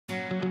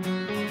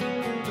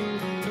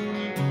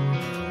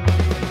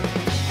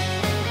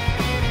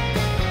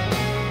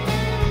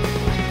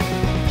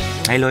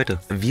Hey Leute,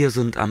 wir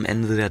sind am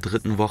Ende der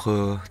dritten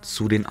Woche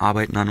zu den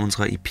Arbeiten an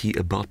unserer EP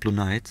About Blue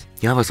Nights.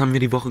 Ja, was haben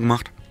wir die Woche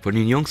gemacht? Von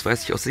den Jungs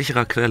weiß ich aus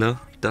sicherer Quelle,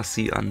 dass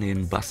sie an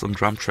den Bass-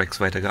 und Drum-Tracks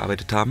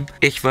weitergearbeitet haben.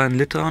 Ich war in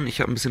Litauen,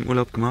 ich habe ein bisschen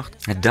Urlaub gemacht.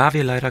 Da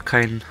wir leider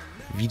kein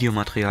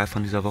Videomaterial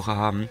von dieser Woche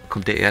haben,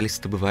 kommt der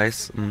ehrlichste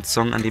Beweis. Ein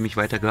Song, an dem ich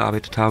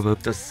weitergearbeitet habe,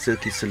 das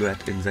Silky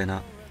Silhouette in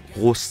seiner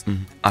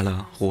rohsten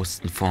aller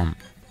rohsten Form.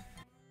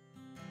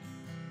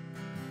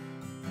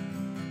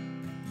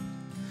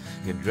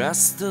 Your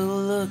dress still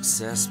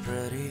looks as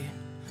pretty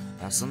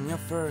as on your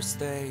first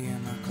day in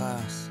a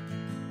class.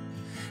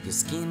 Your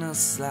skin is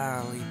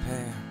slightly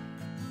pale,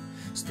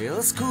 still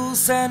as cool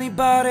as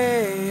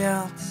anybody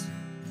else.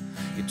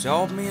 You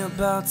told me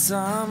about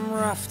some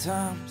rough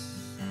times,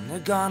 and they're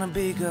gonna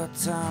be good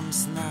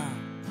times now.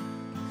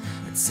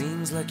 It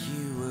seems like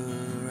you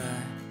were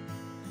right,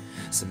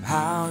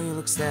 somehow you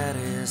look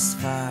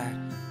satisfied.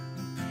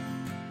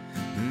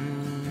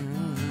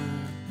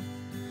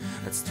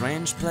 That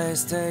strange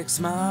place takes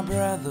my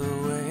breath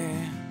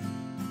away.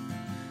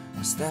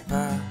 I step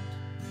out,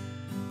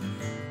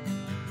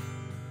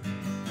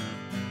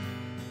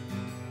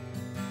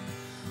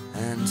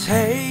 and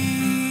hey,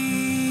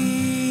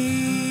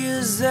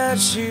 is that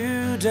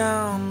you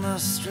down the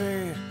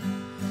street,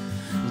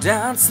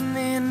 dancing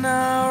in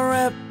our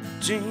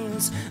ripped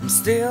jeans? I'm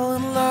still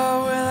in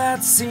love with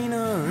that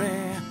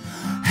scenery.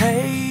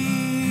 Hey,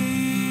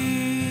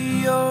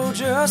 oh,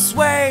 just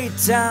wait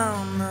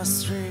down the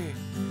street.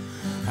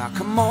 Now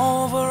come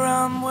over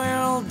and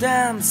we'll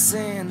dance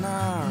in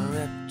our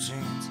ripped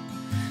jeans,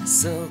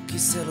 silky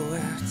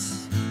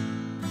silhouettes.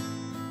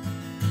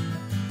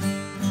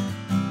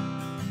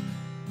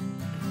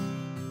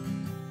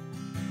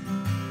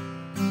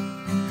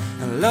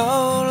 And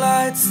low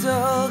lights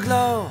still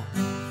glow,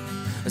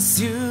 a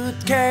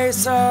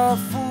suitcase of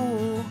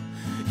fool.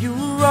 You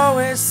were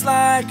always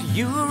like,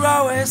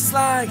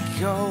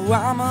 oh,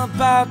 I'm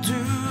about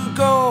to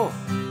go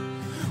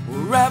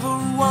wherever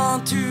I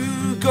want to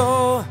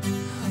go,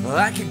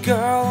 like a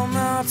girl on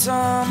a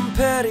Tom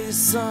Petty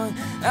song.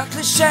 A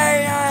cliche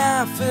I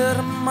have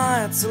heard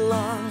miles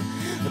along.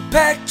 The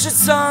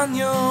pictures on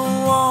your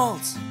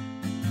walls,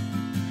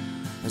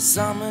 I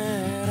sum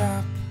it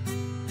up.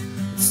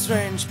 A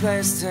strange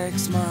place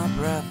takes my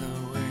breath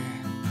away.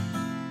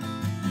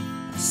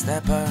 I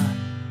step up,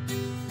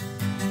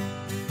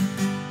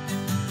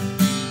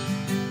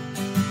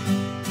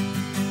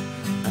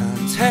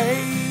 and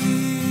hey,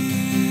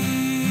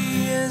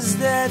 is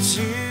that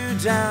you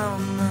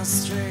down the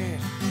street,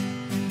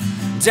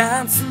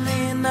 dancing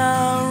in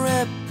our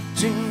ripped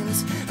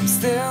jeans? I'm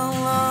still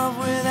in love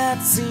with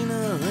that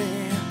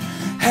scenery.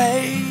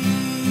 Hey,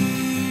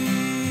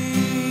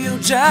 you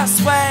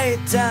just wait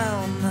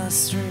down the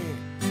street.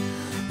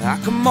 I'll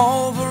come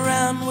over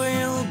and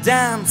we'll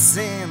dance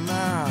in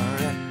our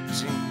ripped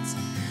jeans,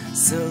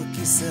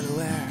 silky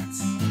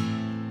silhouettes,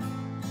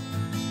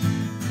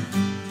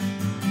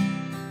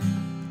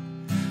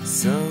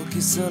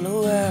 silky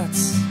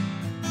silhouettes.